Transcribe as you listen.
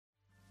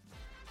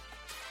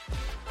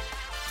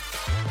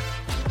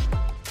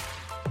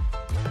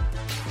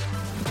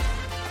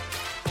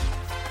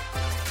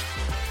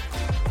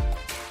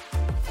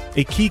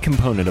A key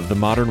component of the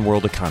modern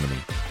world economy,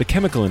 the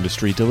chemical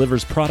industry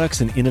delivers products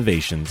and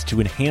innovations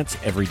to enhance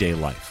everyday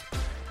life.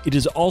 It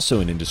is also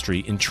an industry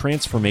in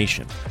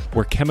transformation,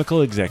 where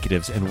chemical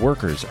executives and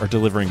workers are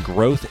delivering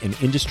growth and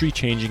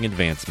industry-changing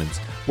advancements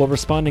while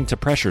responding to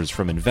pressures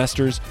from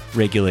investors,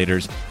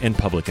 regulators, and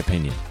public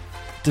opinion.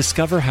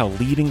 Discover how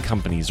leading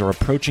companies are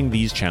approaching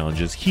these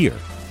challenges here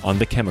on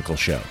The Chemical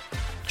Show.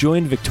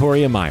 Join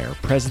Victoria Meyer,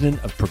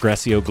 president of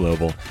Progressio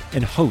Global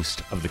and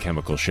host of The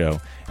Chemical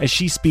Show, as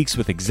she speaks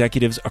with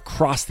executives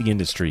across the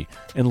industry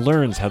and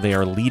learns how they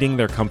are leading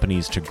their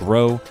companies to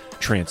grow,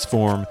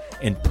 transform,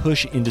 and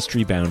push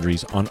industry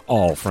boundaries on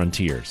all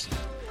frontiers.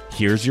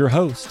 Here's your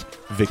host,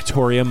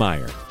 Victoria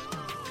Meyer.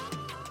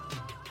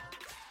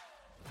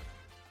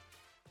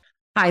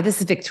 Hi, this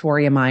is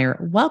Victoria Meyer.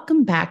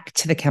 Welcome back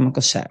to The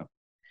Chemical Show.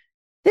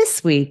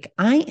 This week,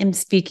 I am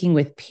speaking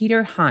with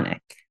Peter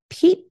Hanik.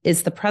 Pete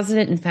is the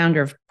president and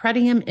founder of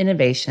Pretium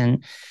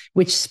Innovation,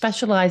 which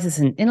specializes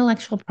in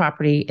intellectual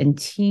property and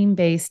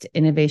team-based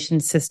innovation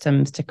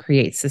systems to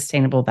create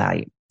sustainable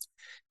value.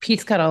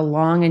 Pete's got a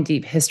long and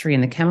deep history in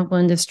the chemical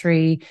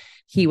industry.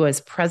 He was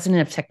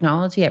president of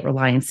technology at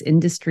Reliance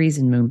Industries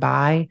in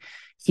Mumbai.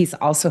 He's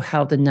also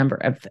held a number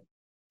of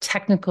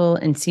technical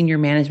and senior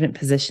management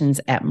positions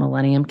at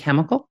Millennium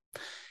Chemical.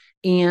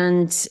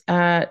 And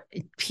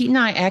Pete and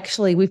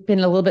I we've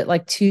been a little bit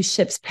like two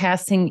ships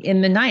passing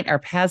in the night. Our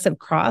paths have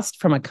crossed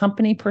from a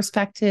company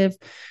perspective.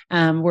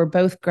 We're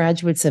both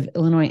graduates of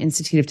Illinois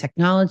Institute of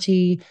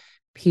Technology.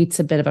 Pete's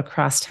a bit of a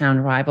crosstown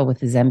rival with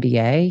his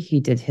MBA. He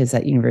did his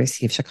at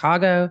University of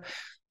Chicago.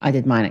 I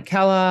did mine at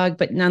Kellogg,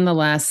 but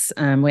nonetheless,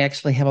 we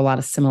actually have a lot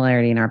of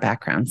similarity in our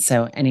background.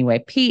 So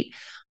anyway, Pete,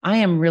 I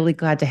am really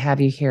glad to have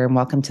you here and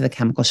welcome to The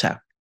Chemical Show.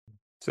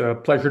 It's a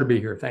pleasure to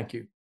be here. Thank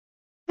you.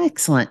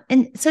 Excellent.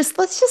 And so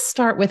let's just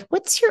start with,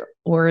 what's your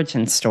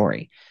origin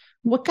story?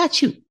 What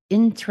got you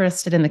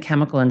interested in the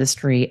chemical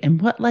industry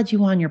and what led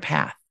you on your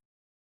path?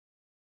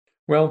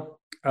 Well,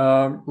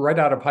 right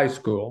out of high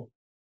school,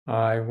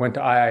 I went to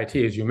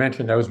IIT, as you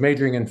mentioned. I was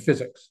majoring in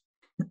physics.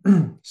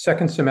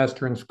 Second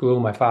semester in school,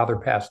 my father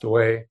passed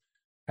away.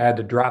 I had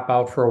to drop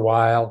out for a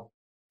while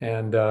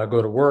and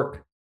go to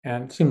work.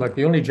 And it seemed like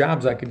the only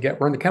jobs I could get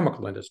were in the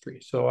chemical industry.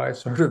 So I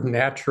sort of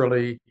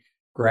naturally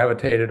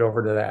gravitated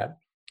over to that.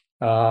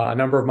 A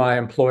number of my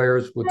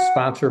employers would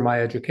sponsor my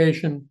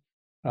education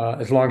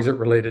as long as it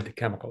related to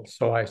chemicals.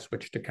 So I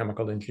switched to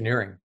chemical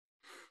engineering.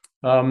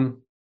 And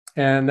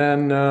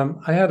then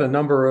I had a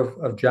number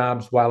of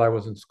jobs while I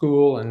was in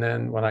school. And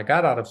then when I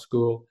got out of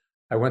school,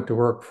 I went to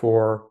work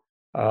for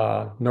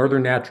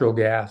Northern Natural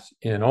Gas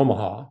in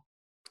Omaha.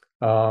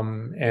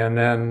 And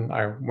then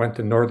I went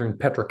to Northern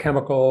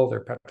Petrochemical,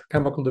 their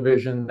petrochemical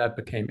division. That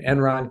became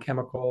Enron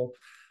Chemical.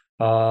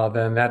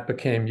 Then that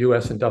became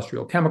U.S.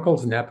 Industrial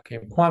Chemicals, and that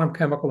became Quantum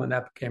Chemical, and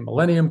that became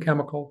Millennium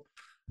Chemical.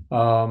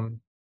 And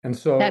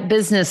so that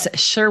business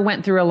sure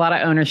went through a lot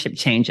of ownership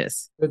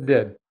changes. It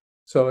did.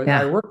 So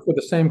I worked for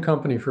the same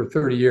company for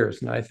 30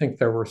 years, and I think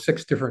there were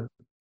 6 different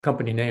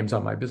company names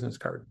on my business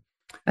card.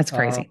 That's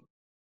crazy.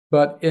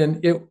 But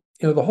the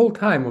whole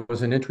time it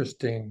was an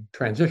interesting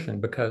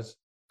transition, because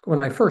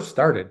when I first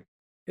started,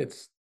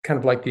 it's kind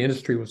of like the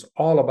industry was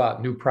all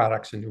about new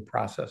products and new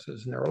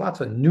processes, and there were lots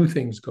of new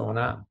things going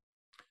on.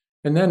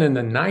 And then in the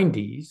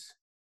 90s,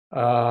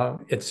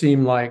 it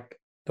seemed like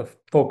the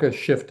focus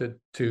shifted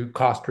to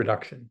cost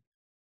reduction.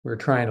 We were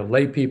trying to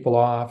lay people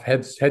off,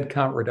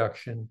 headcount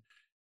reduction,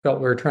 felt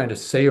we were trying to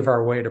save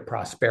our way to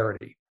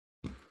prosperity,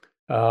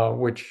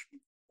 which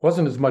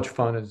wasn't as much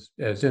fun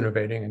as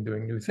innovating and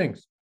doing new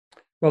things.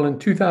 Well, in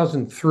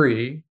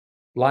 2003,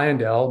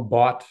 Lyondell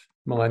bought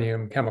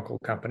Millennium Chemical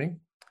Company,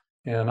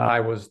 and I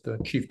was the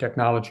chief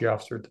technology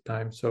officer at the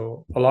time.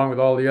 So along with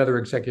all the other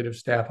executive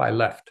staff, I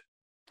left.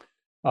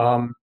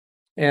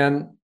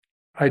 And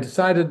I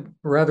decided,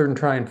 rather than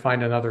try and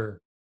find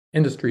another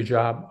industry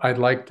job, I'd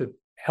like to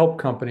help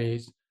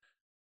companies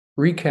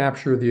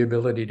recapture the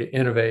ability to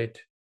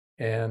innovate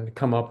and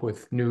come up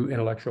with new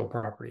intellectual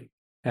property.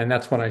 And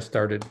that's when I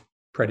started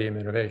Pretium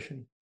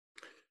Innovation.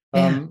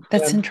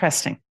 That's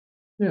interesting.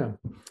 Yeah.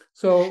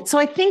 So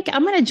I think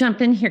I'm going to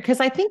jump in here, because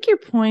I think your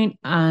point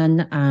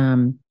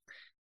on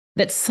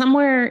that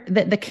somewhere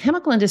that the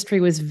chemical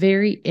industry was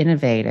very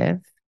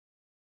innovative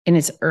in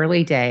its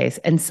early days,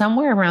 and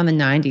somewhere around the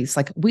 90s,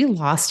 like, we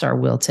lost our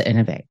will to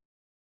innovate.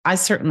 I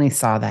certainly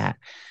saw that.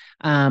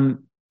 And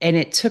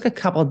it took a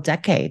couple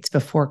decades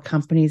before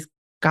companies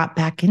got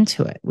back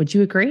into it. Would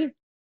you agree?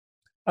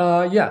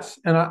 Yes.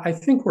 And I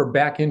think we're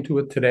back into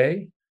it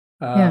today.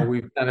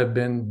 We've kind of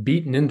been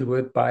beaten into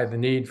it by the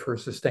need for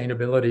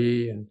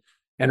sustainability and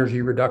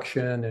energy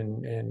reduction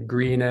and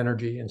green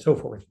energy and so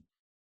forth.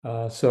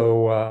 I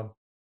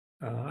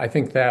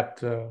think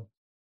that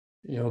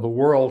the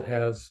world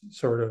has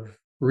sort of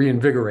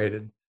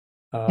reinvigorated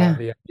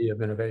the idea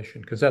of innovation,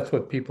 because that's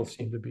what people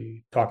seem to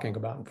be talking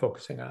about and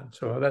focusing on.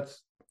 So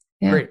that's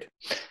great.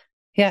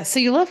 Yeah. So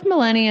you left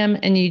Millennium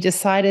and you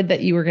decided that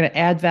you were going to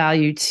add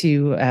value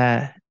to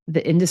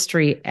the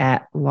industry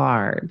at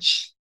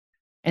large.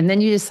 And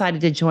then you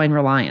decided to join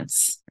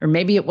Reliance, or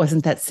maybe it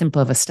wasn't that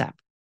simple of a step.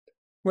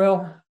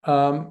 Well,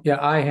 yeah,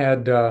 I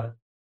had uh,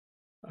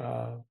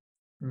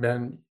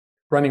 been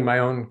running my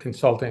own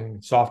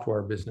consulting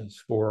software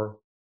business for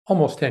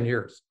almost 10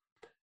 years.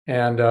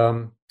 And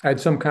I had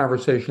some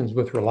conversations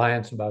with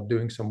Reliance about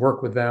doing some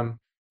work with them.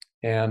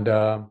 And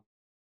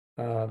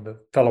the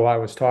fellow I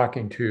was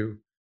talking to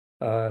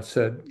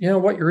said,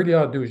 what you really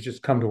ought to do is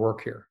just come to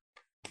work here.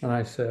 And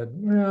I said,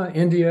 well,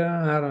 India,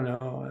 I don't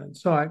know. And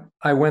so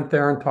I went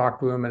there and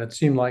talked to him, and it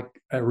seemed like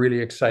a really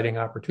exciting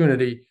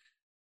opportunity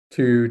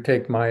to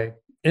take my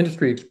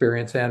industry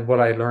experience and what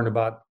I learned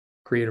about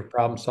creative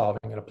problem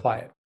solving and apply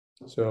it.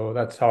 So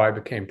that's how I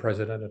became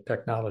president of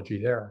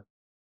technology there.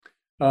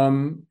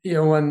 When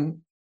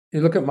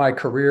you look at my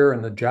career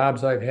and the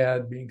jobs I've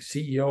had, being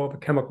CEO of a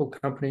chemical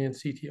company and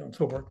CTO and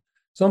so forth,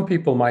 some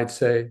people might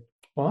say,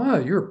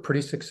 well, you're a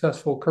pretty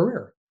successful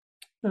career.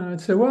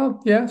 I'd say,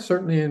 well, yeah,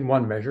 certainly in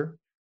one measure.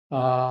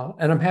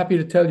 And I'm happy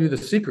to tell you the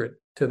secret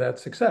to that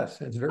success.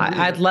 It's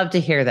I'd love to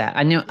hear that.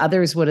 I know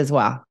others would as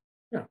well.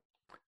 Yeah.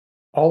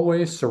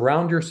 Always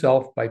surround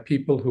yourself by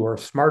people who are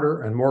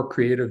smarter and more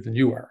creative than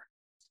you are.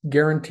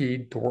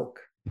 Guaranteed to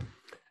work.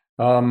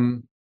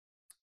 When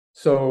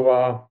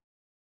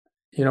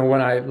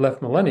I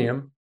left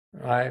Millennium,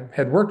 I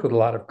had worked with a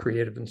lot of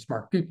creative and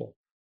smart people.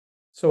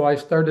 So I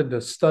started to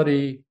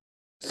study.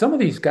 Some of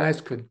these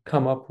guys could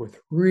come up with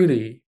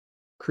really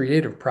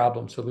creative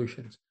problem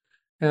solutions.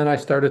 And I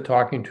started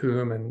talking to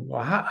them and,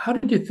 well, how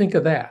did you think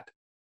of that?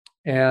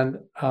 And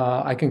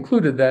I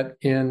concluded that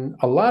in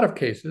a lot of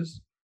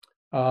cases,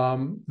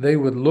 they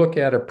would look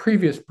at a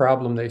previous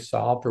problem they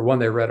solved or one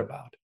they read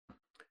about.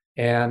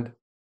 And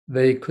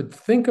they could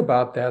think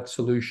about that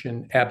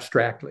solution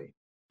abstractly.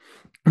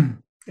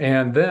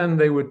 And then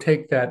they would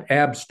take that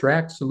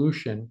abstract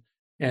solution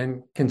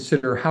and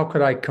consider, how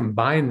could I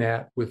combine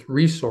that with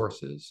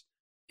resources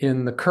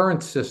in the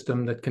current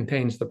system that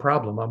contains the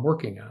problem I'm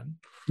working on?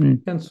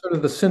 And sort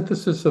of the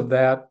synthesis of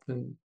that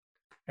and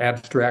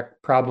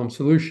abstract problem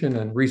solution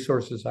and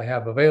resources I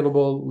have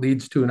available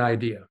leads to an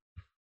idea.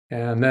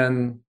 And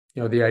then,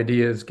 the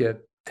ideas get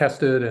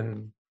tested,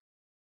 and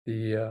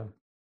the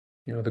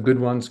good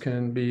ones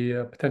can be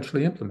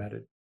potentially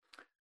implemented.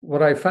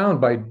 What I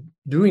found by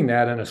doing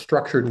that in a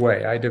structured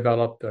way, I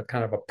developed a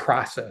kind of a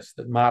process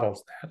that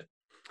models that.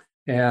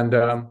 And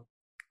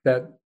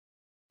that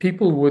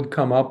people would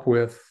come up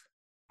with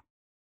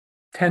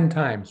 10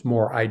 times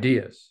more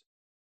ideas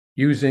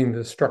using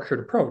the structured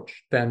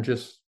approach than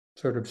just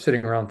sort of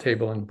sitting around the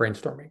table and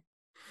brainstorming.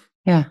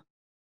 Yeah.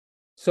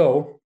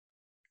 So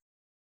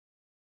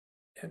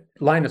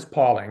Linus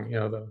Pauling,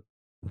 the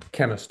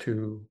chemist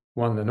who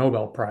won the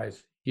Nobel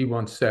Prize, he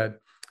once said,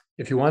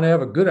 if you want to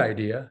have a good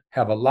idea,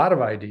 have a lot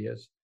of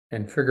ideas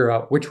and figure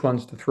out which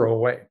ones to throw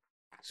away.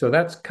 So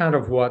that's kind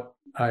of what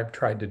I've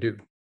tried to do.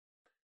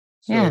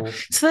 So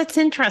that's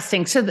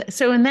interesting.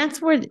 And that's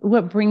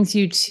what brings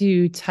you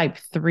to type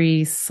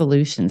 3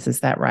 solutions. Is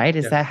that right?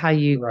 Is that how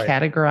you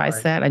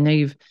categorize that? I know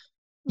you've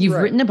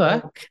written a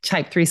book,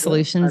 Type 3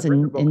 Solutions,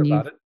 and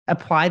you've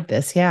applied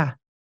this. Yeah.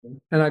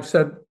 And I've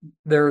said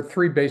there are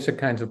 3 basic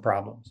kinds of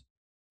problems.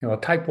 A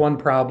type 1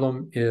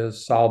 problem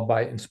is solved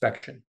by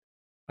inspection.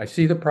 I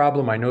see the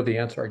problem, I know the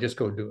answer, I just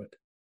go do it.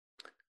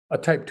 A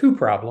type 2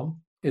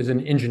 problem is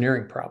an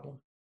engineering problem.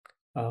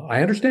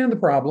 I understand the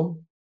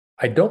problem,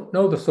 I don't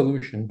know the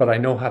solution, but I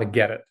know how to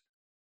get it.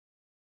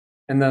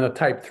 And then a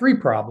type 3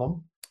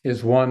 problem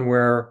is one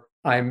where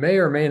I may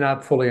or may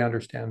not fully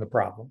understand the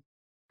problem.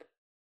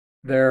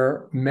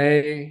 There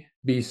may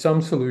be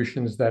some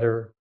solutions that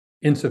are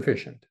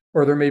insufficient,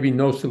 or there may be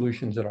no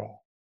solutions at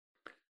all.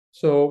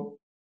 So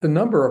the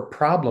number of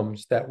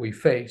problems that we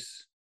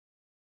face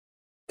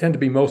tend to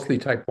be mostly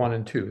type 1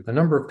 and 2. The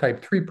number of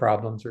type 3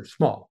 problems are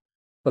small,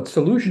 but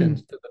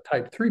solutions to the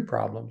type 3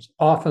 problems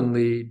often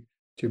lead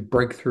to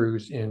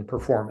breakthroughs in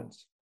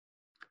performance.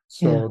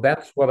 So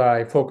that's what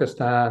I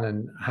focused on.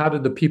 And how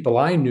did the people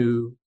I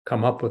knew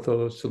come up with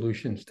those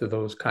solutions to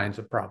those kinds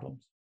of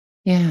problems?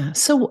 Yeah.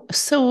 So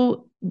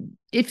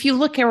if you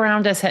look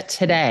around us at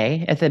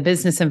today, at the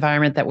business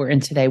environment that we're in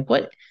today,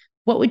 what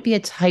would be a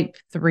type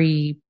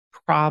 3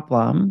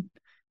 problem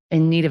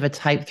in need of a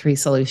type 3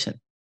 solution?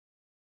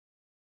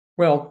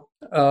 Well,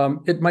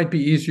 it might be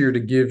easier to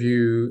give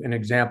you an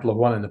example of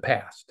one in the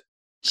past.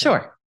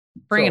 Sure.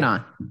 Bring it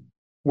on.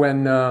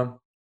 When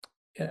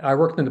I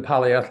worked in the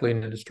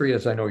polyethylene industry,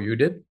 as I know you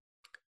did,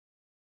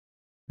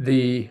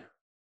 when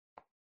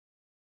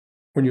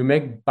you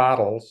make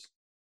bottles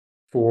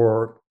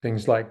for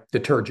things like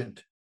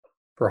detergent,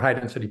 for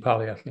high-density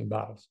polyethylene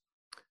bottles,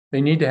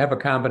 they need to have a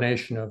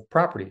combination of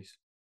properties.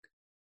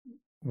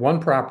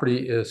 One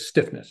property is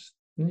stiffness.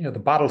 The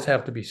bottles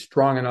have to be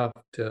strong enough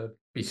to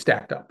be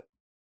stacked up.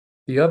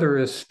 The other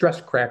is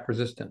stress crack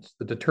resistance.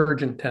 The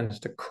detergent tends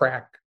to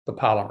crack the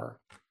polymer.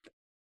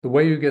 The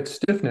way you get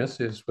stiffness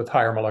is with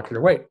higher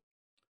molecular weight.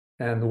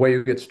 And the way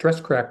you get stress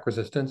crack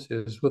resistance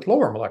is with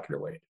lower molecular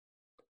weight.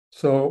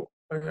 So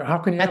how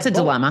can you That's a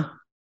dilemma.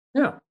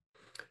 Yeah.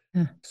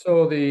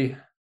 So the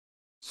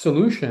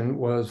solution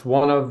was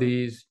one of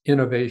these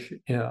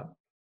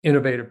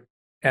innovative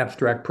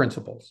abstract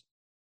principles.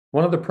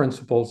 One of the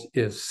principles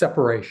is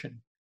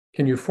separation.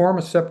 Can you form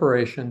a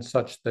separation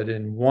such that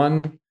in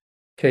one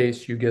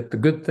case you get the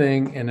good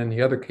thing, and in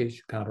the other case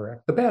you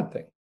counteract the bad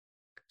thing?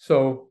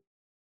 So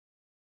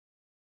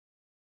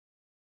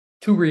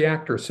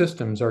 2-reactor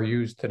systems are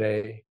used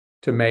today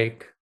to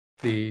make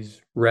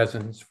these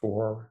resins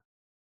for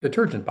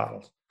detergent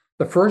bottles.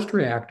 The first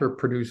reactor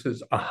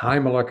produces a high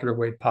molecular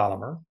weight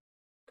polymer,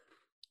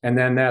 and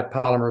then that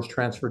polymer is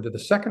transferred to the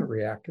second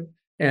reactor.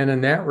 And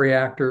in that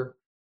reactor,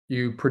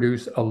 you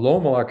produce a low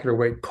molecular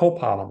weight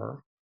copolymer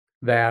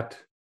that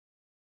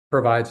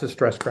provides a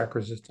stress crack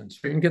resistance.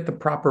 So you can get the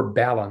proper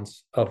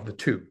balance of the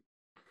two.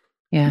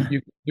 Yeah.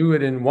 You can do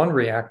it in one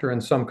reactor,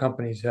 and some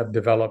companies have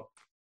developed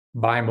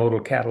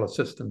bimodal catalyst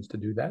systems to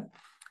do that.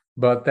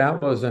 But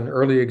that was an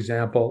early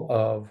example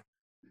of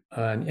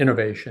an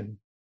innovation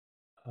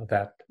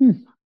that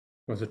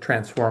was a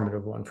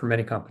transformative one for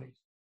many companies.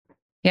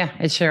 Yeah,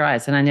 it sure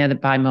is. And I know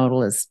that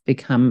bimodal has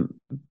become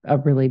a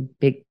really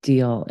big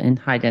deal in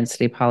high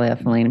density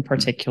polyethylene in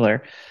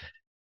particular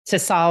to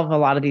solve a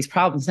lot of these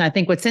problems. And I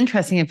think what's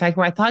interesting, in fact,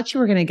 where I thought you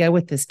were going to go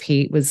with this,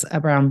 Pete, was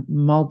around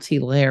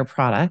multi-layer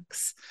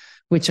products,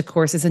 which of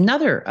course is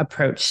another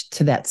approach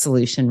to that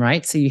solution,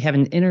 right? So you have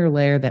an inner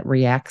layer that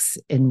reacts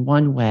in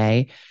one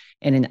way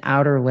and an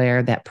outer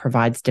layer that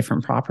provides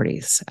different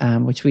properties,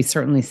 which we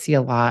certainly see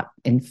a lot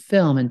in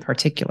film in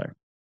particular.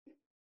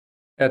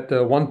 At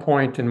one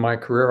point in my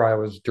career, I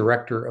was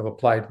director of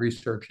applied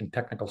research and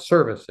technical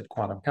service at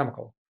Quantum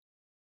Chemical.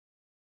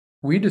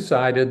 We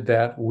decided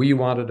that we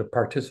wanted to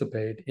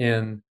participate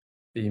in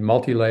the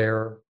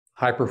multi-layer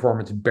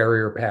high-performance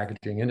barrier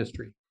packaging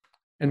industry.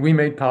 And we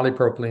made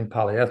polypropylene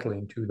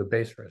polyethylene to the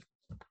base resins.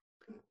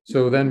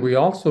 So then we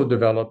also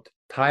developed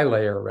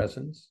tie-layer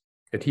resins,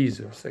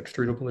 adhesives,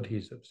 extrudable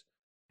adhesives.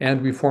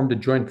 And we formed a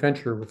joint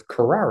venture with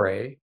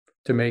Carrare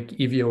to make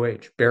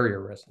EVOH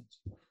barrier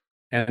resins.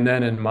 And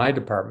then in my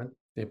department,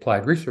 the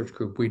Applied Research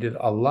Group, we did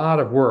a lot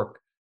of work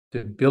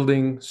to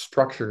building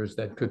structures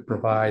that could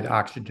provide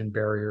oxygen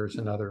barriers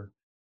and other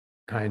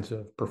kinds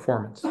of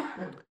performance.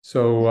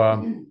 So,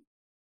 and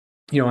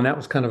that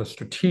was kind of a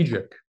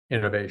strategic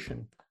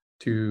innovation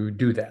to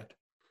do that.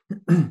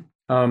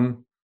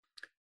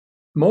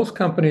 Most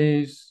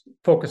companies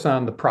focus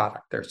on the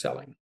product they're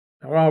selling.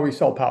 Well, we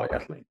sell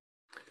polyethylene.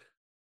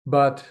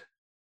 But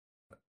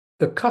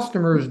the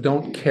customers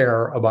don't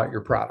care about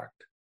your product.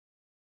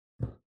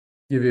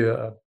 Give you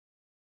a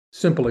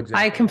simple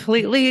example. I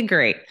completely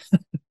agree.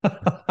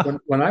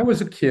 when I was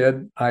a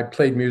kid, I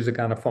played music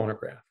on a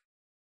phonograph.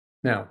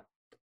 Now,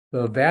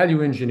 the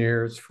value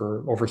engineers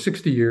for over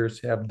 60 years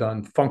have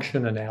done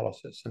function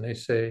analysis, and they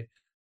say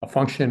a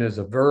function is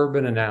a verb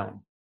and a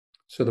noun.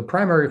 So the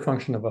primary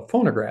function of a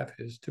phonograph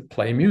is to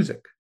play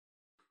music.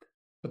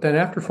 But then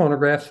after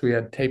phonographs, we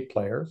had tape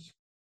players,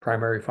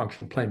 primary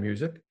function, play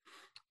music.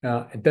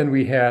 And then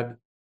we had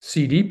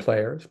CD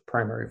players,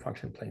 primary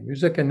function, play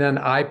music. And then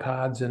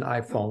iPods and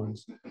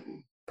iPhones,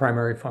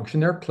 primary function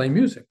there, play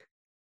music.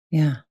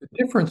 Yeah. The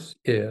difference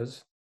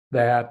is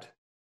that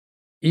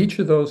each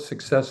of those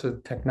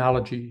successive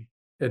technology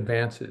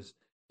advances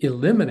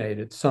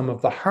eliminated some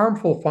of the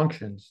harmful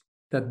functions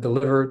that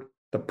delivered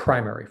the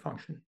primary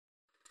function.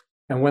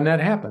 And when that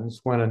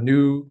happens, when a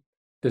new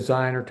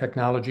design or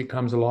technology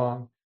comes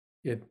along,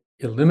 it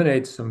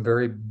eliminates some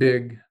very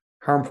big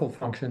harmful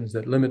functions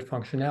that limit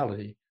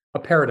functionality. A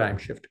paradigm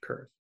shift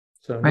occurs.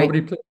 So nobody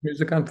plays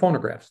music on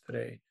phonographs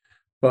today,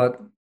 but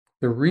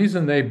the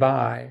reason they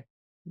buy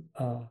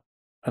an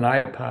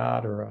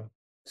iPod or a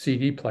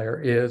CD player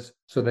is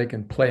so they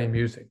can play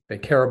music. They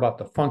care about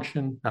the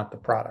function, not the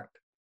product.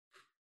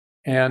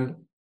 And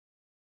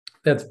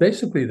that's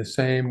basically the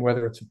same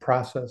whether it's a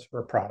process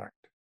or a product.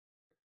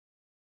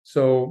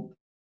 So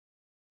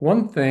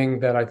one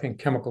thing that I think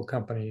chemical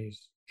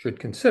companies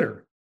should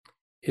consider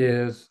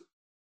is,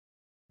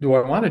 do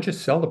I want to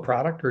just sell the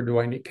product, or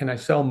can I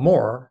sell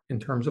more in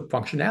terms of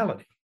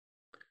functionality?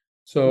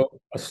 So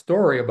a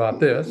story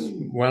about this,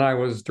 when I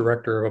was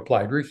director of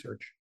applied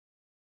research,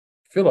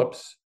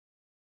 Philips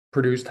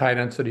produced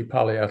high-density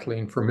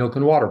polyethylene for milk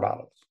and water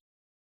bottles.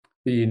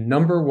 The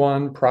number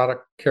one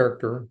product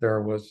character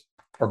there was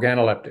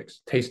organoleptics,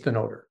 taste and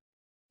odor.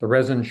 The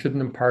resin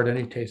shouldn't impart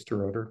any taste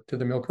or odor to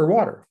the milk or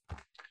water.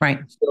 Right.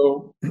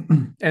 So,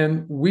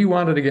 and we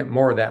wanted to get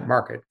more of that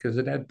market because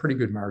it had pretty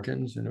good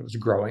margins and it was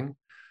growing.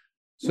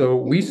 So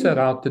we set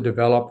out to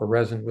develop a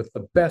resin with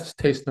the best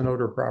taste and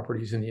odor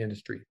properties in the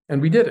industry.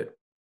 And we did it.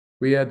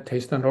 We had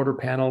taste and odor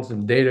panels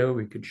and data.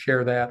 We could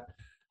share that.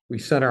 We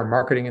sent our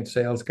marketing and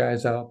sales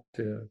guys out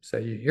to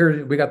say,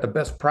 here, we got the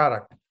best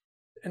product.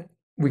 And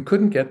we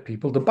couldn't get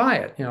people to buy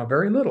it,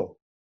 very little.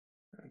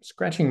 I'm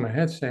scratching my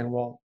head saying,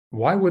 well,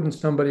 why wouldn't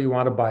somebody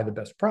want to buy the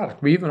best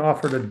product? We even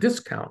offered a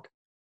discount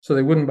so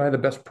they wouldn't buy the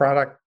best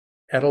product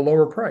at a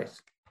lower price.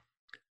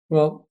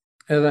 Well,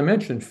 as I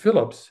mentioned,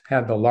 Philips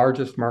had the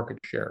largest market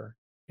share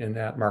in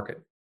that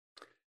market.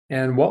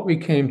 And what we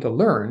came to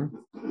learn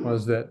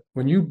was that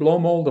when you blow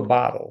mold a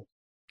bottle,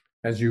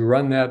 As you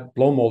run that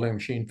blow molding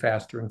machine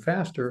faster and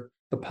faster,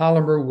 the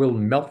polymer will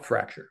melt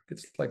fracture.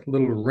 It's like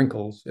little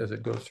wrinkles as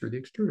it goes through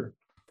the extruder.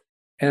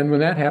 And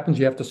when that happens,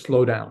 you have to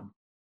slow down.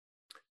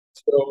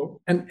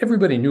 So, and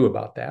everybody knew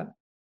about that.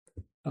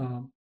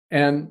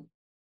 And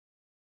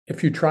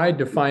if you tried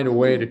to find a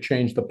way to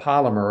change the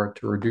polymer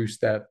to reduce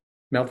that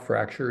melt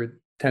fracture, it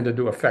tended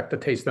to affect the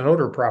taste and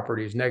odor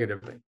properties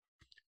negatively.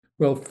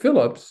 Well,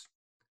 Philips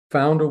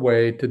found a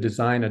way to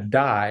design a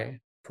die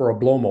for a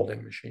blow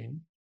molding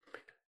machine.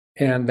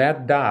 And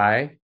that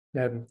die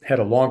that had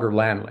a longer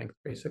land length,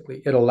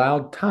 basically. It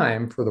allowed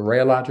time for the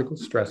rheological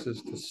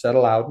stresses to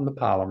settle out in the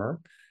polymer,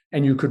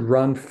 and you could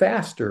run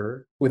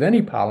faster with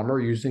any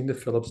polymer using the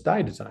Philips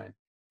die design.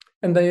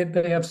 And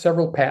they have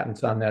several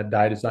patents on that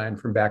die design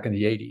from back in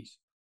the 80s.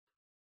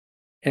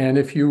 And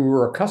if you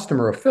were a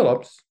customer of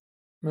Philips,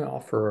 well,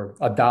 for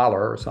 $1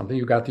 or something,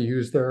 you got to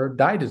use their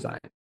die design,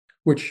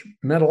 which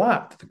meant a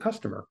lot to the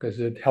customer because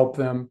it helped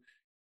them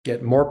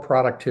get more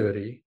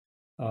productivity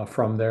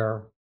from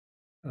their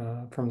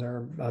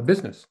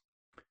business.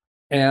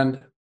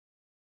 And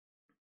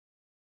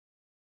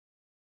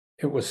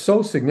it was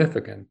so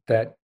significant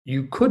that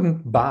you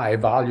couldn't buy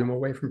volume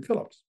away from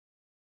Philips.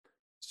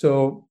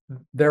 So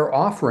their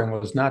offering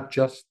was not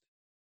just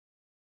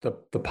the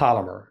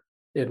polymer,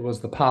 it was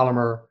the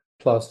polymer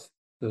plus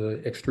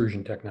the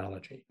extrusion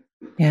technology.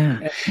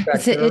 Yeah.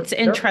 Fact, it's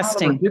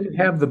interesting. Their polymer didn't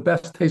have the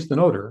best taste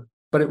and odor,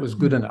 but it was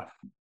good enough.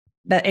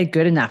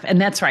 Good enough. And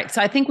that's right.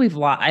 So I think we've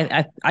lost,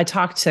 I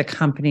talk to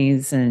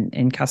companies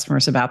and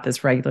customers about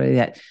this regularly,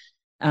 that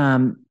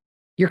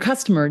your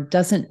customer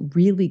doesn't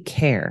really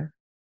care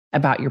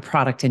about your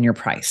product and your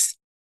price.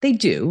 They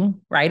do,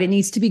 right? It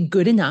needs to be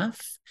good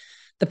enough.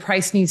 The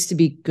price needs to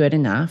be good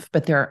enough,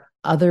 but there are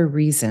other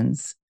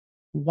reasons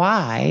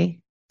why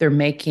they're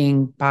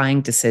making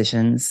buying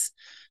decisions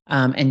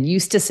and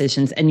use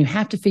decisions. And you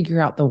have to figure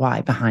out the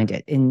why behind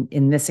it.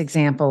 In this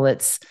example,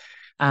 it's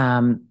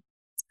about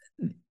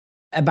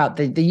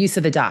the use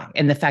of the die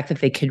and the fact that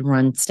they could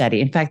run steady.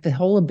 In fact, the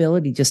whole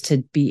ability just to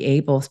be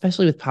able,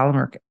 especially with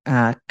polymer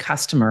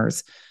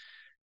customers,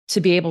 to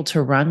be able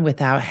to run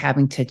without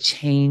having to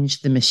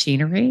change the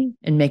machinery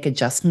and make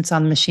adjustments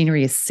on the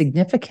machinery is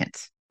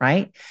significant,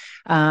 right?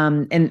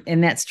 And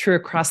that's true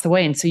across the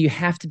way. And so you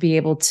have to be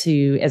able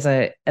to, as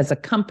a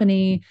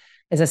company,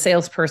 as a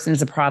salesperson,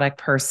 as a product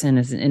person,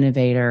 as an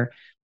innovator,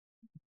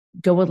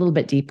 go a little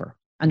bit deeper,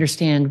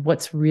 understand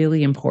what's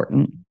really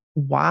important,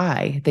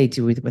 why they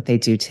do what they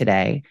do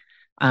today,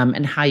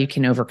 and how you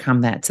can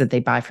overcome that so that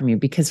they buy from you.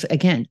 Because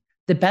again,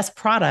 the best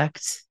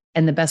product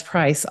and the best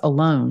price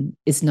alone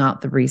is not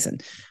the reason.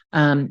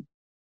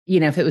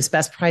 If it was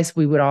best price,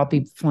 we would all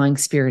be flying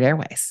Spirit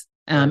Airways,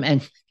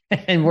 and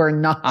we're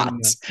not.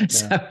 Yeah.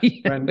 So,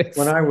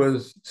 when I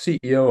was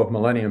CEO of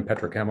Millennium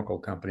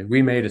Petrochemical Company,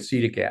 we made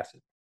acetic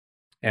acid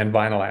and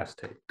vinyl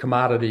acetate,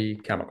 commodity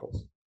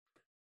chemicals,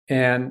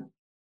 and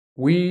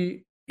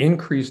we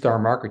increased our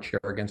market share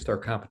against our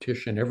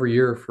competition every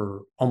year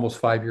for almost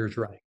 5 years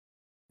running.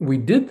 We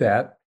did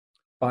that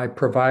by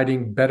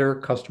providing better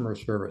customer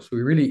service.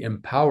 We really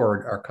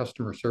empowered our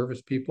customer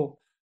service people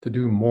to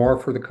do more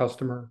for the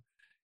customer,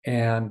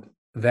 and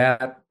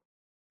that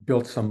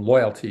built some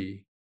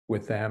loyalty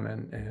with them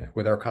and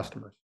with our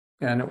customers.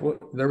 And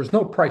there was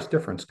no price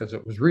difference because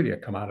it was really a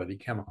commodity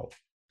chemical.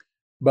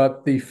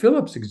 But the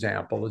Philips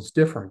example is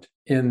different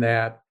in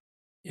that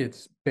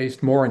it's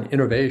based more on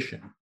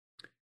innovation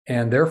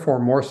and therefore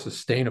more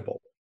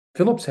sustainable.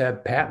 Philips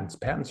had patents.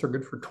 Patents are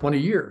good for 20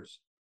 years.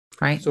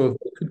 Right. So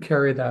they could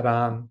carry that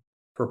on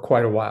for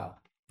quite a while.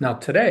 Now,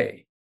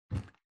 today,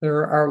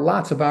 there are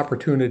lots of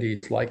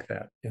opportunities like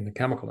that in the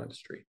chemical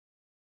industry.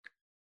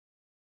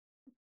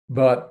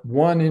 But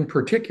one in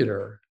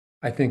particular,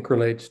 I think,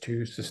 relates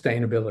to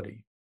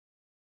sustainability.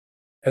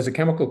 As a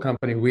chemical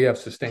company, we have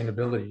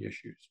sustainability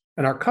issues,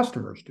 and our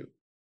customers do.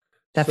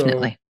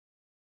 Definitely. So,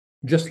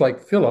 just like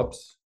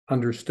Philips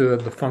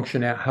understood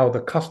how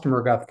the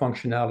customer got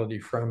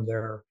functionality from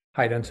their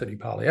high-density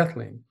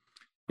polyethylene,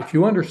 if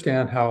you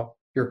understand how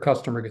your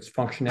customer gets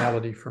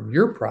functionality from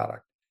your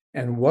product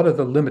and what are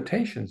the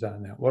limitations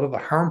on that, what are the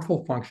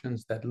harmful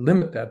functions that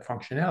limit that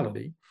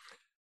functionality,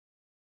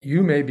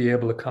 you may be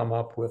able to come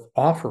up with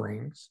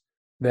offerings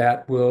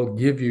that will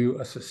give you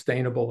a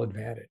sustainable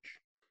advantage.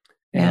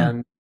 Yeah.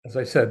 And as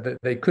I said,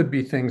 they could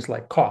be things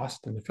like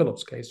cost in the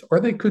Philips case, or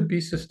they could be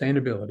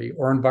sustainability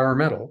or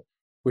environmental,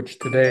 which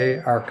today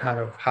are kind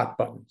of hot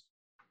buttons.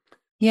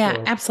 Yeah,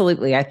 so,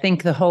 absolutely. I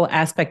think the whole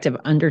aspect of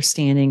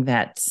understanding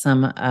that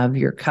some of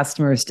your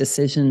customers'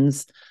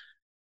 decisions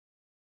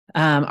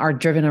are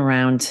driven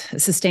around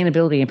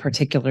sustainability in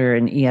particular,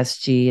 and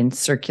ESG and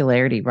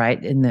circularity,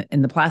 right? In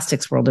the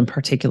plastics world in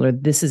particular,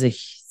 this is a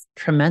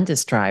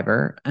tremendous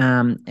driver.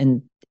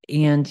 And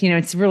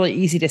it's really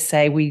easy to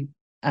say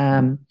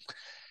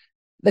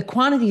the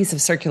quantities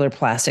of circular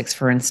plastics,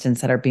 for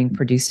instance, that are being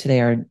produced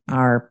today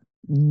are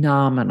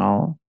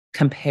nominal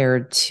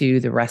compared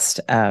to the rest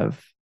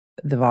of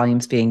the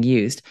volumes being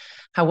used.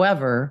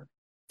 However,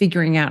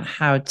 figuring out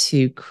how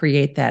to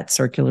create that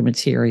circular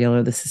material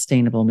or the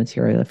sustainable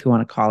material, if you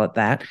want to call it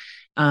that,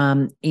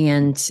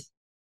 and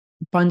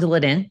bundle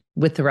it in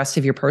with the rest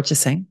of your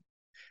purchasing,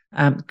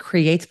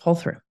 creates pull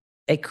through.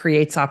 It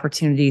creates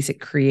opportunities. It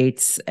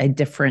creates a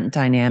different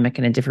dynamic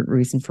and a different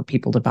reason for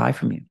people to buy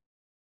from you.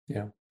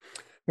 Yeah.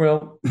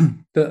 Well,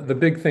 the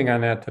big thing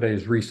on that today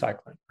is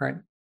recycling, right?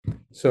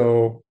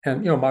 So,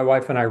 and my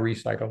wife and I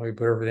recycle. We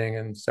put everything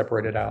and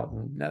separate it out,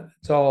 and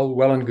it's all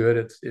well and good.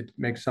 It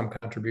makes some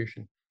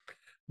contribution,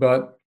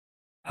 but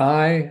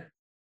I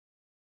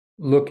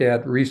look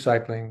at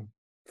recycling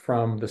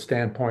from the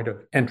standpoint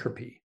of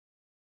entropy.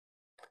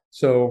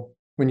 So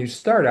when you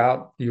start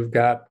out, you've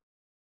got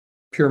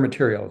pure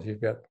materials. You've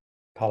got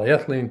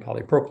polyethylene,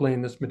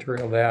 polypropylene, this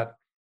material, that.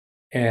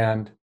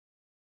 And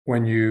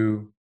when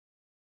you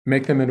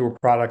make them into a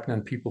product and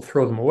then people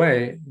throw them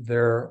away,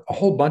 there are a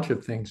whole bunch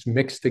of things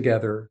mixed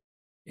together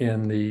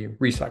in the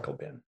recycle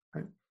bin,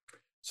 right?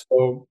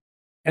 So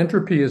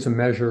entropy is a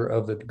measure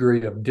of the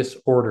degree of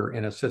disorder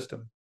in a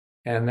system.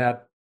 And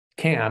that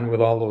can,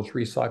 with all those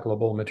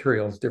recyclable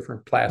materials,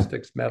 different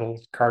plastics,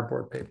 metals,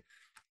 cardboard, paper,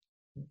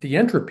 the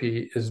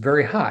entropy is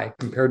very high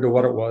compared to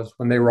what it was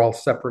when they were all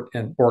separate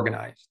and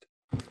organized.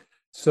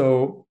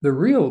 So the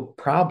real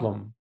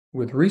problem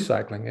with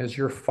recycling is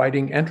you're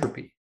fighting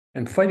entropy,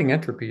 and fighting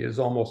entropy is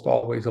almost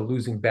always a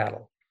losing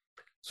battle.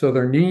 So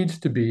there needs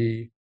to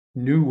be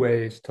new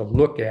ways to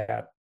look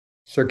at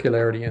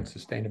circularity and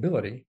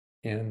sustainability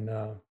in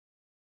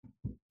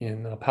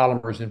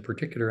polymers in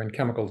particular, and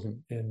chemicals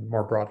in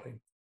more broadly.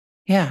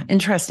 Yeah,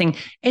 interesting.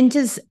 And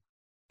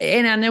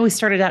I know we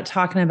started out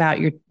talking about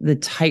the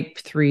type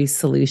 3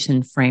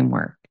 solution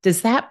framework.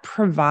 Does that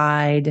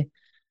provide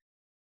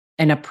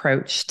an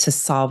approach to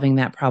solving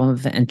that problem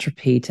of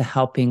entropy, to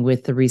helping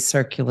with the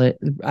circularity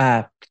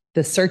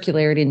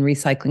and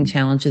recycling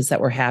challenges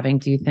that we're having,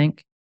 do you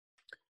think?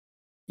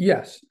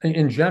 Yes.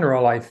 In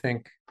general, I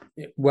think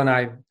when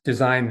I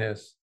designed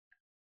this,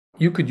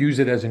 you could use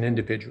it as an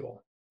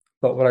individual.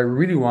 But what I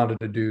really wanted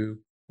to do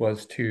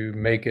was to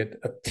make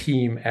it a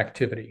team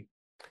activity.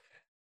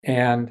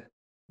 And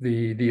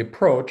the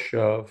approach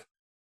of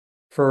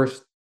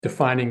first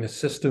defining the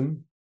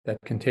system that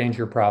contains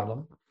your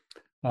problem.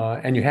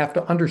 And you have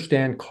to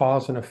understand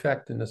cause and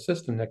effect in the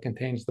system that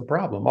contains the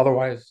problem.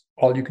 Otherwise,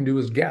 all you can do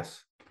is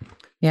guess.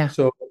 Yeah.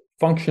 So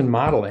function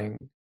modeling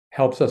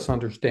helps us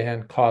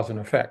understand cause and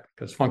effect,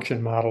 because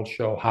function models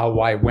show how,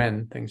 why,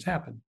 when things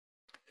happen.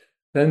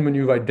 Then when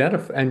you've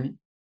identified, and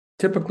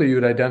typically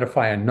you'd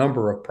identify a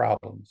number of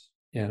problems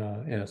in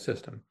a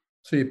system.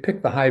 So you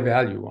pick the high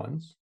value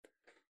ones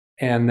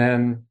and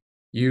then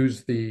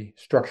use the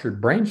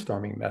structured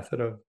brainstorming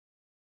method of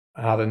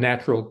how the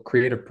natural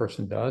creative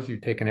person does. You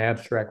take an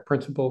abstract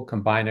principle,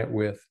 combine it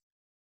with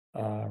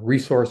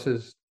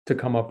resources to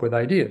come up with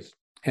ideas.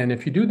 And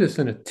if you do this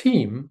in a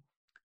team,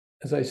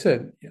 as I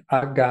said,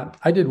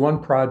 I did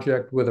one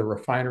project with a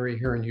refinery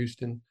here in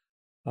Houston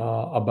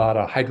about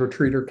a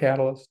hydrotreater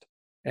catalyst,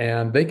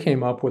 and they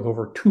came up with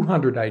over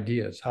 200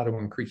 ideas how to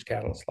increase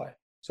catalyst life.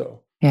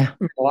 So yeah,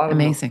 a lot of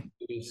amazing.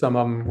 Some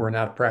of them were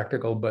not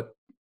practical, but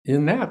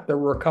in that there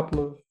were a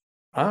couple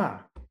of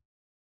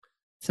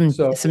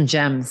some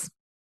gems.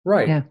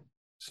 Right. Yeah.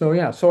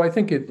 So I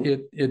think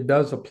it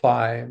does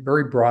apply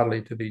very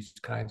broadly to these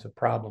kinds of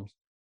problems.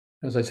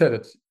 As I said,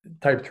 it's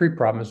type 3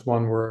 problem is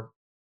one where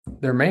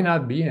there may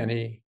not be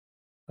any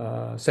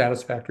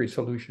satisfactory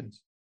solutions.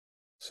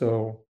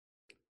 So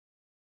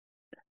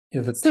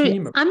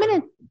team. I'm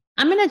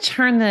gonna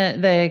turn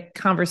the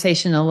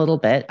conversation a little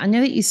bit. I know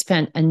that you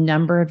spent a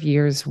number of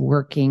years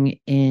working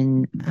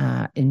in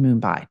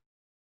Mumbai.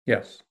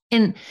 Yes.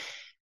 And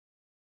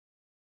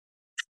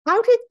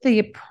how did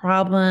the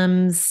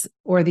problems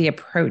or the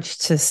approach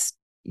to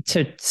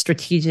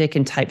strategic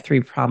and type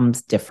 3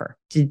 problems differ?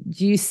 Do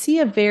you see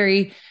a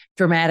very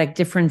dramatic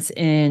difference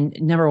in,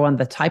 number one,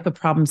 the type of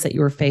problems that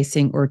you were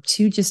facing, or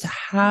two, just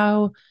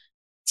how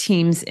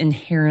teams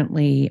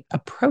inherently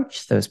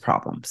approach those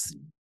problems?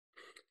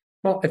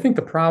 Well, I think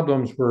the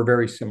problems were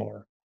very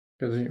similar,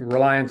 because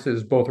Reliance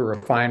is both a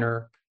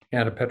refiner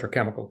and a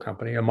petrochemical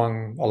company,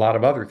 among a lot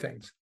of other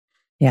things.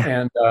 Yeah.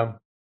 And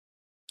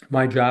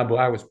my job,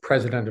 I was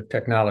president of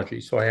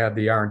technology, so I had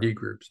the R&D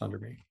groups under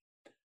me.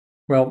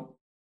 Well,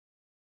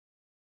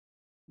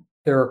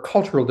 there are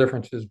cultural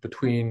differences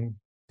between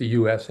the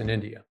U.S. and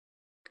India.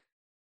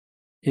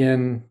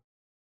 In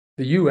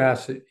the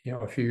U.S.,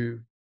 if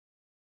you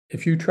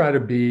try to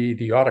be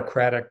the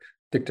autocratic,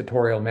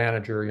 dictatorial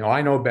manager,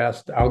 I know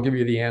best, I'll give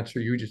you the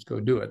answer, you just go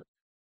do it.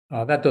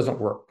 That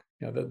doesn't work.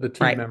 The team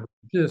Right. members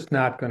are just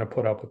not going to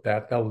put up with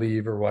that. They'll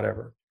leave or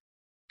whatever.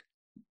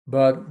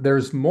 But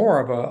there's more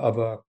of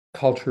a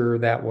culture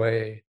that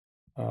way,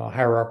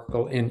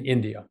 hierarchical, in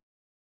India.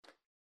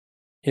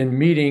 In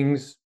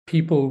meetings,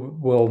 people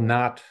will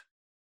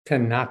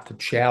tend not to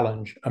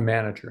challenge a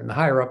manager. And the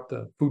higher up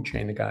the food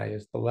chain the guy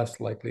is, the less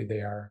likely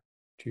they are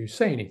to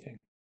say anything.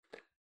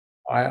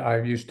 I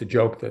used to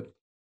joke that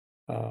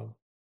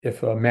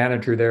if a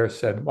manager there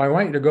said, well, I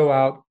want you to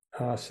go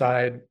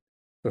outside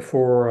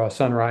before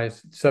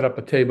sunrise, set up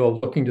a table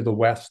looking to the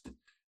west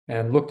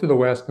and look to the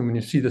west. And when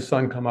you see the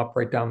sun come up,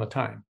 write down the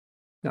time.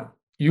 Now,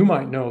 you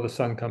might know the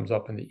sun comes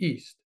up in the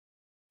east.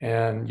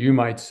 And you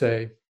might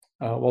say,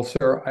 well,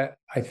 sir,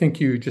 I think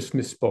you just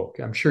misspoke.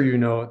 I'm sure you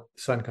know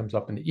the sun comes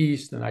up in the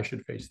east and I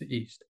should face the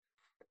east.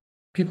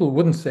 People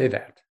wouldn't say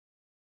that.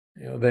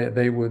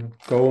 They would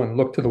go and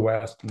look to the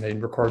west and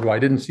they'd record, well, I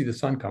didn't see the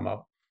sun come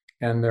up.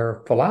 And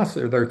their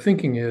philosophy, their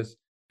thinking is,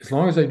 as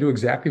long as I do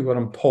exactly what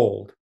I'm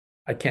told,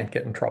 I can't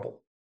get in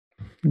trouble.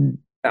 Mm.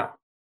 Now,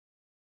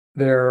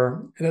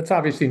 that's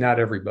obviously not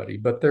everybody,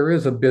 but there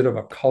is a bit of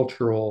a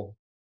cultural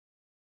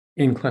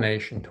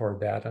inclination toward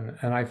that.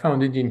 And I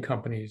found Indian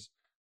companies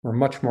were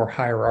much more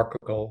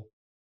hierarchical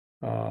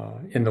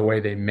in the way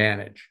they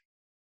manage.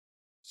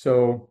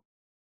 So,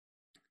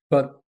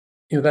 but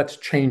that's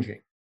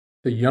changing.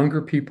 The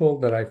younger people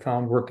that I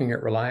found working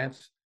at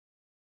Reliance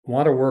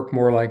want to work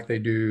more like they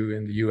do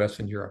in the US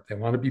and Europe. They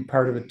want to be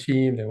part of a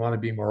team. They want to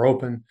be more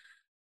open.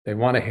 They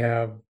want to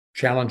have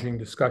challenging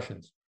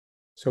discussions.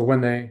 So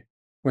when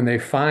they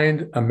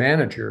find a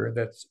manager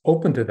that's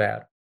open to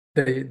that,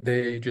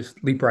 they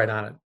just leap right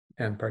on it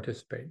and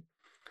participate.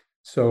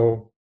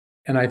 So,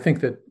 and I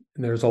think that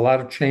there's a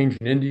lot of change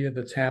in India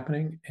that's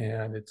happening,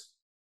 and it's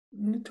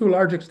to a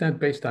large extent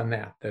based on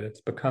that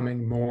it's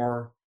becoming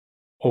more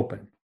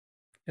open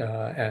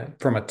and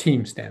from a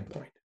team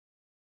standpoint.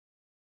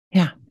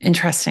 Yeah,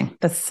 interesting.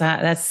 That's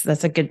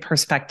a good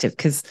perspective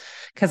because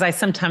I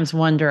sometimes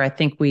wonder. I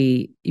think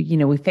we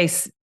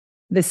face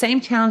the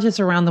same challenges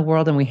around the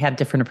world, and we have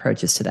different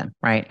approaches to them,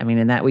 right? I mean,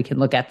 in that we can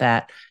look at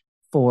that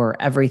for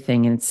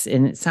everything, and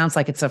it sounds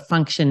like it's a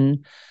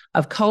function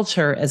of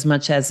culture as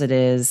much as it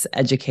is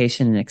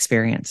education and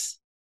experience.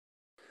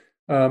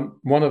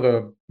 One of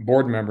the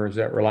board members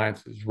at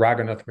Reliance is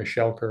Raghunath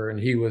Mishelkar, and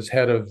he was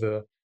head of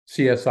the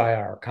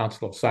CSIR,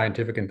 Council of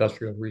Scientific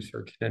Industrial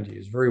Research in India.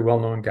 He's a very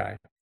well-known guy,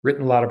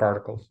 written a lot of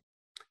articles.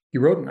 He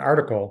wrote an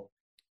article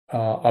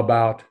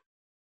about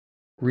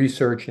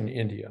research in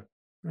India.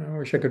 I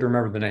wish I could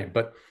remember the name,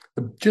 but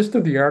the gist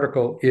of the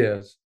article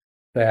is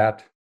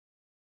that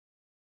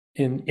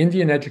in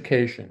Indian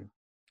education,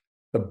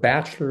 the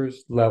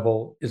bachelor's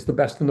level is the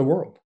best in the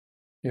world.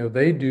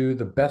 They do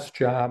the best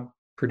job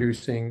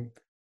producing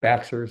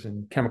bachelors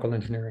in chemical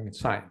engineering and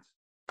science.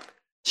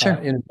 Sure.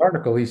 In an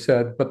article, he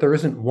said, but there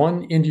isn't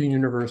one Indian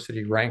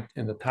university ranked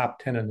in the top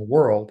 10 in the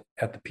world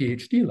at the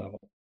PhD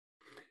level.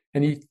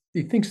 And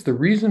he thinks the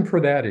reason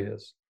for that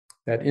is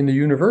that in the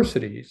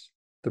universities,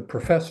 the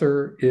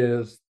professor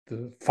is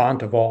the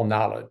font of all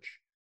knowledge.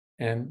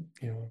 And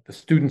the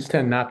students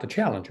tend not to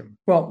challenge him.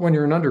 Well, when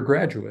you're an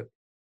undergraduate,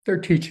 they're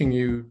teaching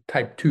you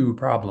type 2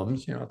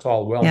 problems. It's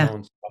all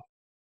well-known stuff.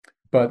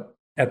 But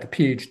at the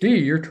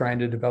PhD, you're trying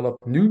to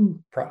develop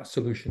new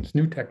solutions,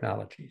 new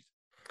technologies.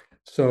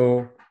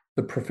 So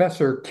the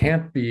professor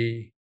can't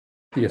be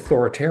the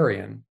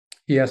authoritarian.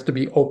 He has to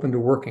be open to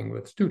working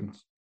with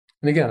students.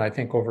 And again, I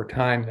think over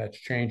time that's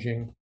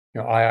changing.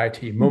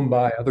 IIT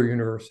Mumbai, other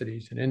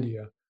universities in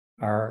India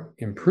are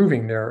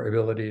improving their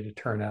ability to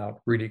turn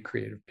out really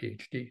creative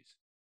PhDs.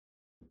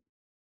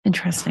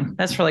 Interesting.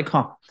 That's really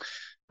cool.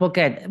 Well,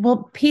 good.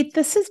 Well, Pete,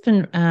 this has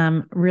been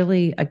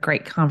really a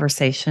great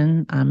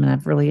conversation, and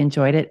I've really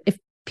enjoyed it. If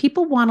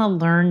people want to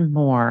learn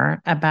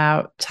more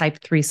about Type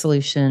 3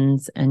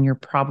 solutions and your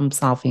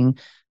problem-solving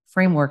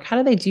framework, how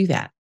do they do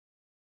that?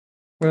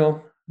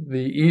 Well, the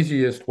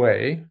easiest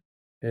way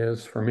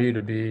is for me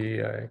to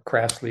be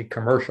crassly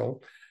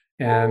commercial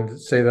and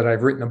say that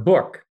I've written a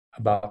book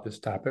about this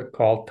topic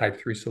called Type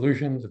 3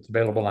 Solutions. It's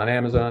available on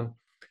Amazon.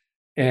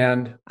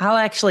 And I'll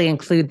actually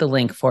include the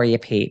link for you,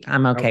 Pete.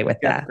 I'm okay with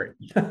that. Great.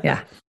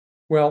 Yeah.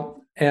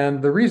 Well,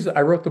 and the reason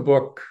I wrote the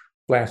book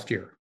last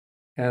year,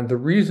 and the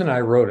reason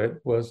I wrote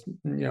it was,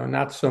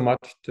 not so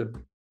much to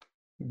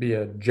be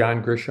a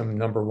John Grisham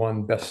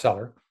 #1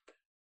 bestseller,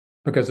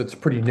 because it's a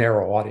pretty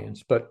narrow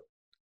audience, but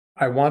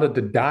I wanted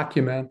to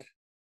document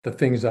the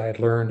things I had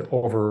learned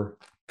over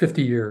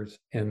 50 years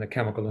in the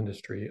chemical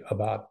industry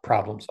about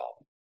problem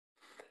solving.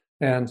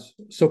 And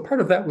so part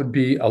of that would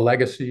be a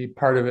legacy.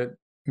 Part of it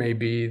may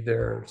be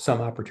there's some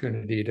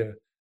opportunity to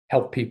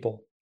help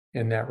people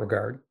in that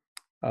regard.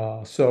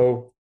 The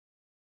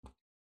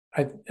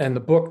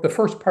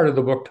first part of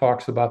the book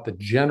talks about the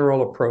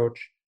general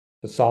approach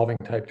to solving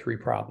Type 3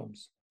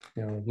 problems,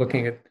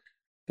 looking at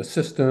the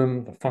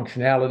system, the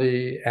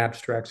functionality,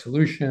 abstract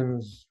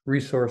solutions,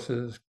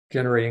 resources,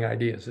 generating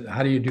ideas.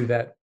 How do you do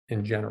that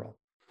in general?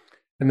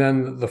 And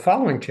then the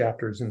following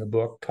chapters in the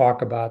book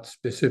talk about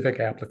specific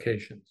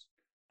applications: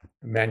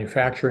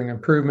 manufacturing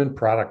improvement,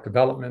 product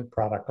development,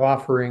 product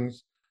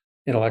offerings,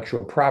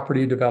 intellectual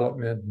property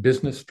development,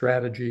 business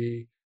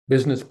strategy,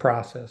 business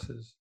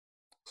processes.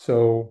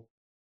 So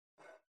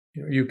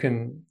you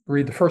can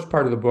read the first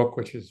part of the book,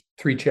 which is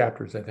 3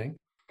 chapters, I think,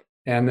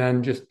 and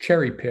then just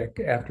cherry pick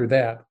after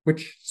that,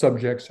 which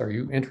subjects are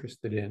you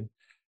interested in?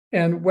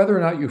 And whether or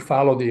not you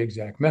follow the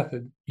exact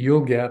method,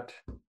 you'll get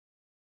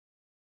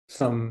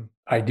some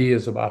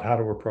ideas about how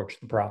to approach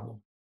the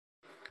problem.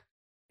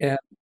 And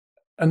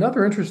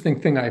another interesting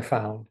thing I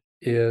found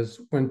is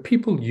when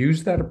people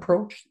use that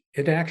approach,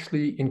 it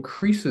actually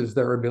increases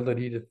their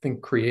ability to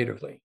think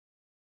creatively.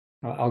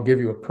 I'll give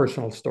you a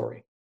personal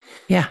story.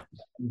 Yeah.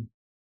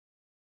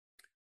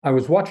 I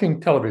was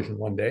watching television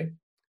one day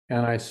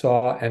and I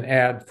saw an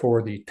ad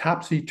for the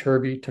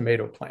topsy-turvy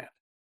tomato plant.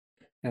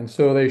 And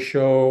so they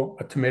show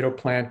a tomato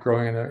plant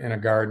growing in a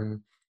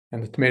garden,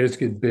 and the tomatoes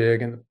get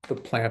big and the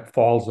plant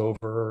falls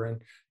over,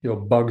 and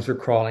bugs are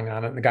crawling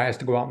on it. And the guy has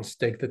to go out and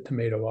stake the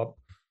tomato up.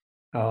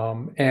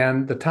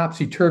 And the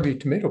topsy-turvy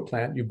tomato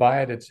plant, you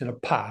buy it, it's in a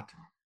pot,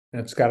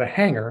 and it's got a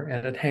hanger,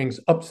 and it hangs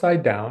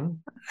upside down.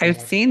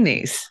 I've seen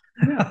these.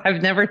 Yeah.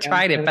 I've never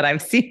tried it, but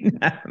I've seen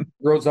them.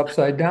 Grows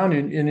upside down,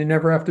 and you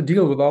never have to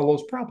deal with all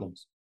those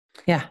problems.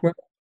 Yeah. Well,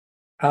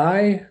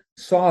 I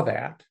saw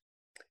that,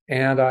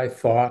 and I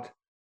thought,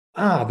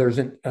 there's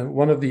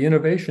one of the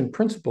innovation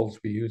principles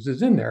we use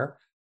is in there,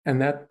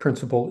 and that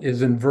principle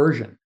is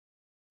inversion.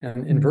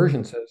 And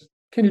inversion says,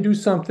 can you do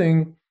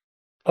something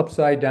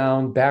upside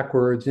down,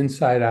 backwards,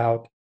 inside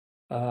out,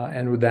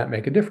 and would that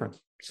make a difference?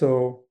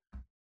 So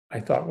I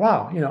thought,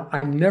 wow,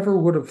 I never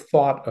would have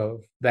thought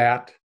of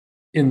that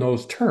in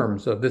those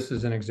terms of this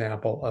is an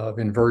example of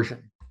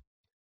inversion.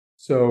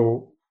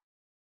 So,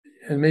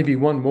 and maybe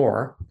one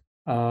more,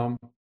 I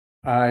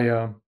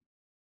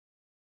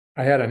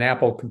had an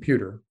Apple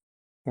computer.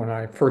 When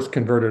I first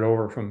converted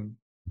over from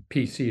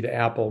PC to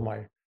Apple,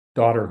 my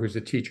daughter, who's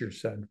a teacher,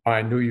 said,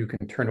 I knew you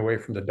can turn away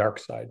from the dark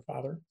side,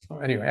 Father. So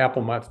anyway,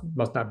 Apple must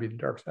not be the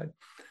dark side.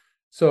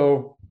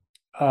 So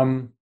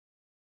I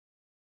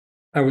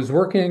was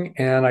working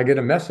and I get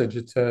a message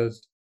that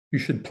says, you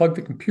should plug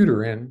the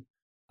computer in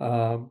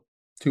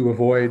to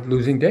avoid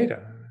losing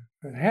data.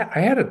 I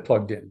had it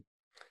plugged in.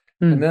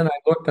 And then I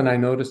looked and I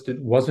noticed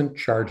it wasn't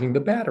charging the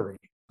battery.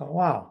 Oh,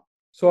 wow.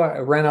 So I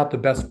ran out to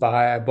Best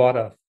Buy. I bought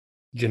a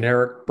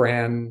generic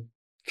brand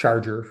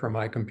charger for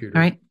my computer,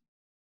 right,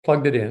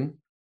 plugged it in,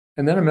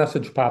 and then a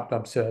message popped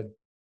up, said,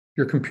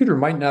 your computer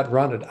might not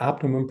run at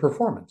optimum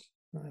performance.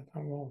 And I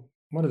thought, well,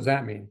 what does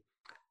that mean?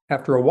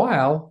 After a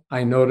while,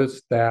 I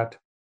noticed that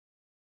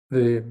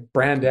the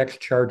brand X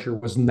charger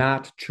was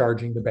not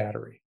charging the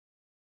battery.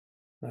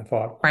 And I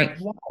thought, right,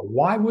 wow,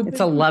 why would it's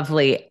a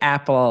lovely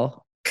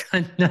Apple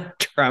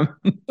conundrum.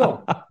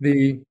 So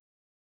the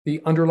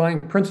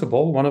underlying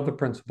principle, one of the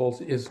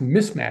principles, is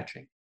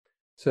mismatching.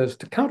 It says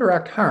to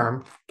counteract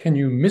harm, can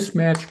you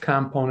mismatch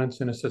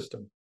components in a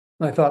system?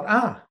 And I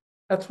thought,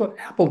 that's what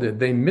Apple did.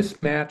 They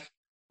mismatched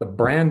the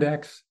brand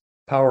X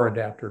power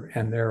adapter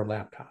and their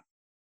laptop.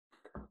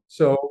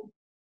 So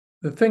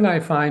the thing I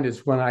find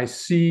is when I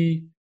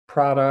see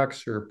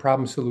products or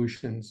problem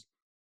solutions,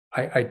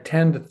 I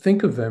tend to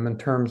think of them in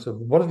terms of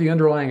what are the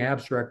underlying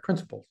abstract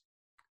principles.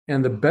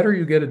 And the better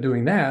you get at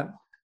doing that,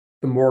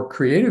 the more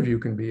creative you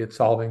can be at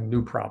solving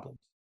new problems.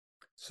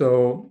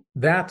 So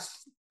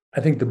that's,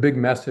 I think, the big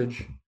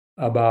message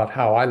about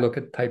how I look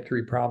at type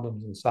 3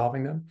 problems and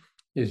solving them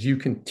is you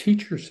can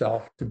teach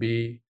yourself to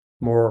be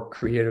more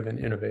creative and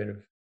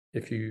innovative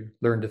if you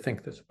learn to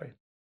think this way.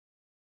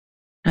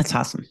 That's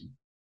awesome.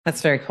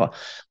 That's very cool.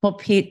 Well,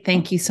 Pete,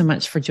 thank you so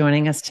much for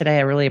joining us today.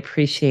 I really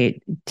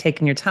appreciate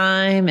taking your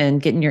time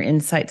and getting your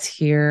insights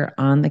here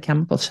on The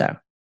Chemical Show.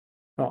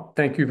 Well,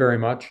 thank you very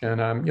much. And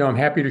I'm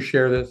happy to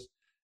share this.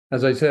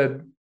 As I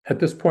said, at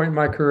this point in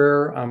my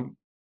career, I'm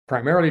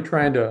primarily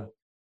trying to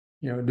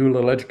do a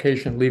little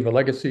education, leave a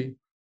legacy,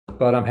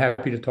 but I'm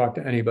happy to talk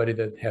to anybody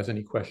that has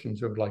any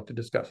questions or would like to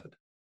discuss it.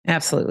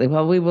 Absolutely.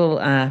 Well, we will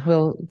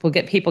we'll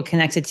get people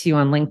connected to you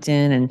on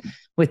LinkedIn and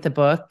with the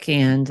book,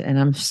 and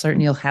I'm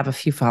certain you'll have a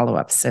few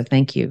follow-ups. So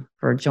thank you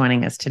for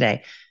joining us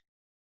today.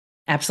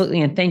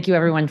 Absolutely. And thank you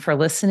everyone for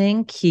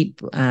listening.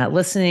 Keep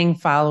listening,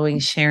 following,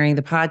 sharing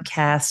the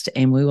podcast,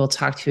 and we will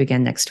talk to you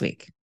again next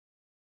week.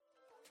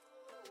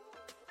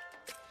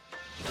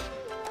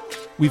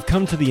 We've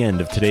come to the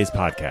end of today's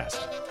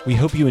podcast. We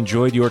hope you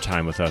enjoyed your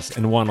time with us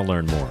and want to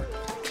learn more.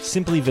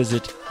 Simply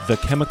visit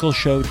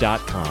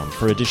thechemicalshow.com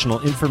for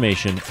additional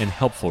information and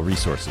helpful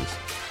resources.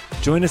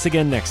 Join us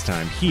again next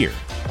time here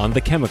on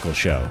The Chemical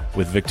Show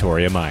with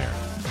Victoria Meyer.